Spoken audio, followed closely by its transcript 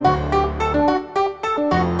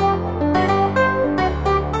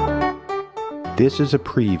This is a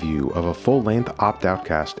preview of a full-length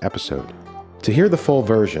Opt-Outcast episode. To hear the full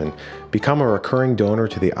version, become a recurring donor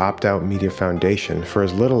to the Opt-Out Media Foundation for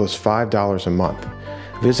as little as $5 a month.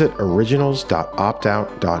 Visit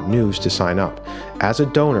originals.optout.news to sign up. As a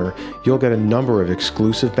donor, you'll get a number of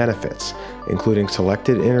exclusive benefits, including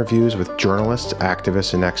selected interviews with journalists,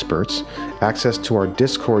 activists, and experts, access to our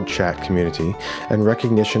Discord chat community, and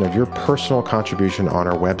recognition of your personal contribution on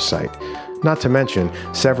our website. Not to mention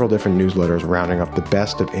several different newsletters rounding up the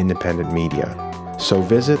best of independent media. So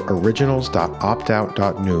visit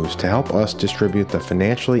originals.optout.news to help us distribute the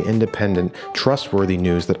financially independent, trustworthy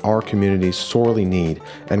news that our communities sorely need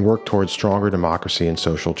and work towards stronger democracy and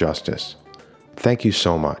social justice. Thank you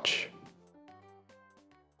so much.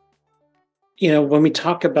 You know, when we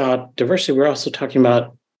talk about diversity, we're also talking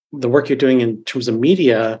about the work you're doing in terms of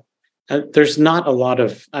media. There's not a lot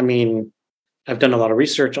of, I've done a lot of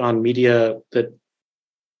research on media that,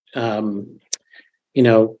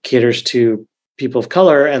 caters to people of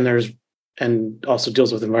color, and also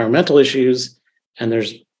deals with environmental issues, and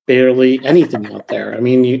there's barely anything out there.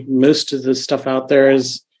 Most of the stuff out there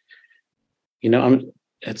is,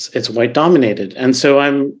 it's white dominated, and so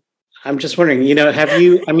I'm just wondering, are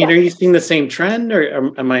you seeing the same trend,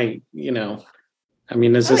 or am I,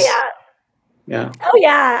 is this? Yeah. Yeah. Oh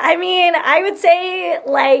yeah. I would say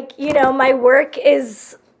my work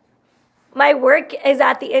is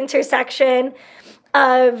at the intersection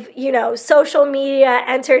of, social media,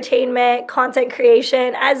 entertainment, content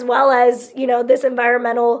creation, as well as, this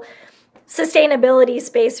environmental sustainability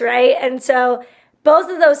space, right? And so both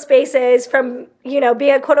of those spaces, from, being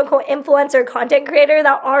a quote unquote influencer content creator,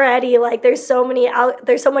 that already there's so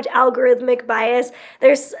much algorithmic bias.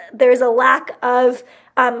 There's a lack of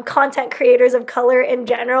content creators of color in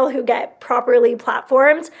general who get properly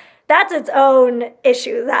platformed. That's its own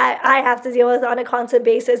issue that I have to deal with on a constant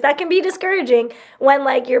basis. That can be discouraging when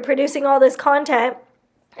you're producing all this content.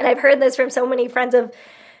 And I've heard this from so many friends of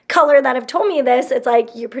color that have told me this. It's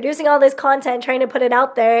you're producing all this content, trying to put it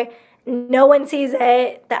out there. No one sees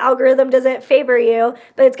it. The algorithm doesn't favor you,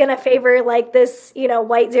 but it's going to favor this,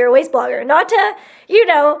 white zero waste blogger. Not to,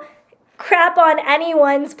 crap on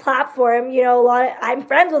anyone's platform. I'm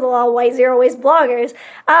friends with a lot of white zero waste bloggers,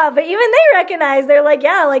 but even they recognize, they're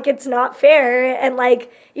it's not fair, and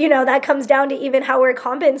that comes down to even how we're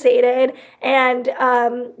compensated, and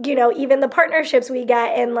even the partnerships we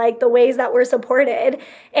get, and the ways that we're supported,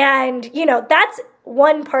 and that's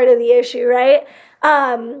one part of the issue, right?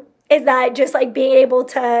 Is that just being able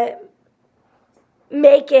to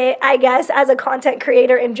make it, I guess, as a content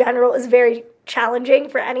creator in general is very challenging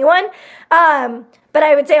for anyone. But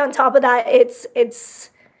I would say on top of that,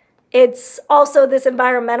 it's also this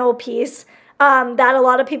environmental piece that a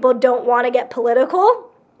lot of people don't want to get political.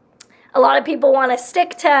 A lot of people want to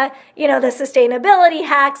stick to, the sustainability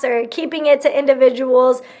hacks, or keeping it to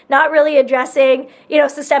individuals, not really addressing,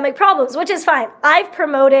 systemic problems, which is fine. I've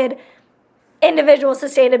promoted individual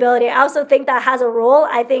sustainability. I also think that has a role.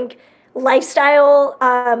 I think lifestyle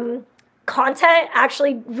content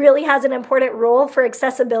actually really has an important role for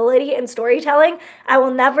accessibility and storytelling. I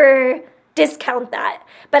will never discount that.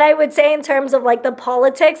 But I would say in terms of the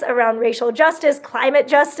politics around racial justice, climate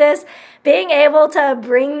justice, being able to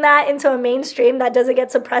bring that into a mainstream that doesn't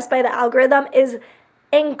get suppressed by the algorithm is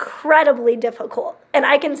incredibly difficult. And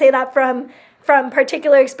I can say that from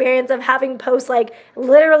particular experience of having posts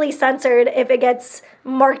literally censored if it gets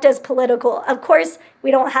marked as political. Of course,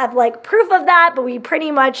 we don't have proof of that, but we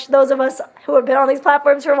pretty much, those of us who have been on these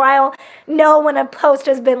platforms for a while, know when a post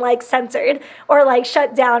has been censored or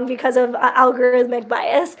shut down because of algorithmic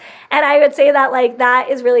bias. And I would say that that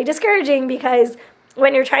is really discouraging, because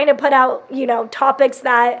when you're trying to put out, topics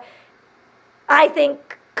that I think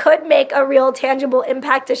could make a real tangible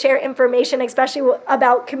impact to share information, especially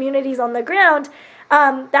about communities on the ground,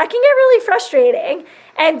 that can get really frustrating.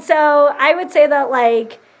 And so I would say that,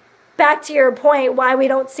 back to your point, why we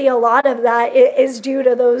don't see a lot of that is due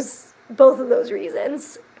to both of those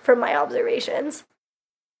reasons from my observations.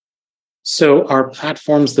 So are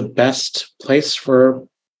platforms the best place for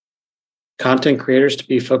content creators to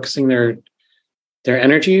be focusing their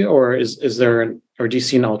energy, or do you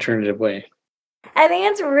see an alternative way? I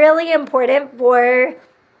think it's really important for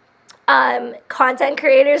content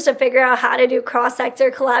creators to figure out how to do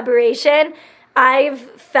cross-sector collaboration. I've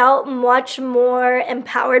felt much more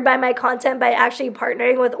empowered by my content by actually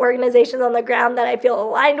partnering with organizations on the ground that I feel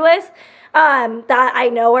aligned with, that I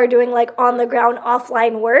know are doing on-the-ground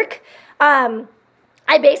offline work. I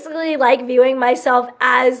basically viewing myself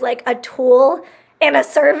as a tool and a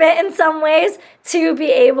servant in some ways to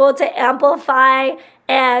be able to amplify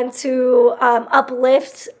and to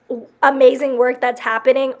uplift amazing work that's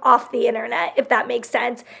happening off the internet, if that makes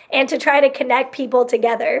sense, and to try to connect people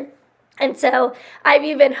together. And so I've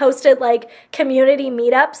even hosted like community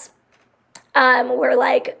meetups where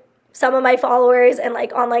like some of my followers and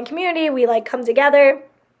like online community, we like come together.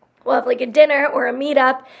 We'll have like a dinner or a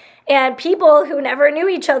meetup, and people who never knew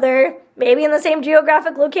each other, maybe in the same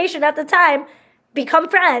geographic location at the time, become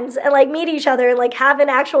friends and like meet each other and like have an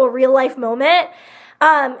actual real life moment.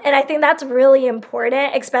 And I think that's really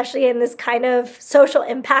important, especially in this kind of social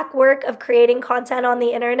impact work of creating content on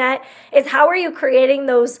the internet, is how are you creating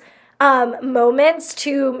those moments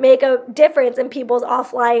to make a difference in people's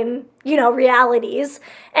offline, realities.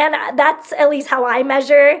 And that's at least how I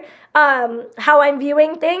measure how I'm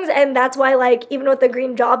viewing things. And that's why, like, even with the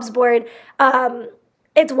Green Jobs Board,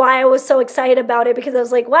 it's why I was so excited about it, because I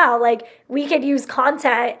was like, wow, like we could use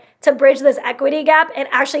content to bridge this equity gap and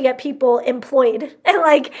actually get people employed, and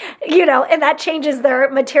like, and that changes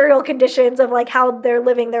their material conditions of like how they're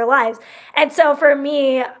living their lives. And so for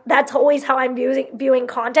me, that's always how I'm viewing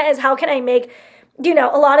content, is how can I make,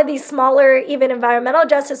 a lot of these smaller, even environmental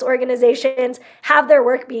justice organizations have their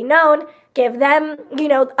work be known, give them,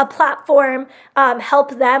 a platform,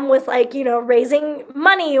 help them with like, raising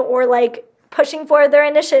money or like pushing forward their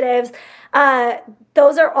initiatives.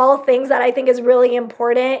 Those are all things that I think is really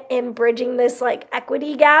important in bridging this like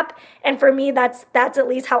equity gap. And for me, that's at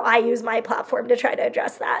least how I use my platform to try to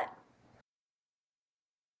address that.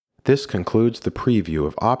 This concludes the preview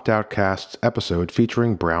of Opt Outcast's episode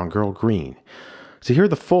featuring Brown Girl Green. To hear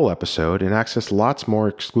the full episode and access lots more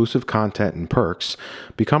exclusive content and perks,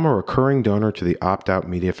 become a recurring donor to the Opt Out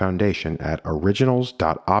Media Foundation at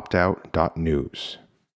originals.optout.news.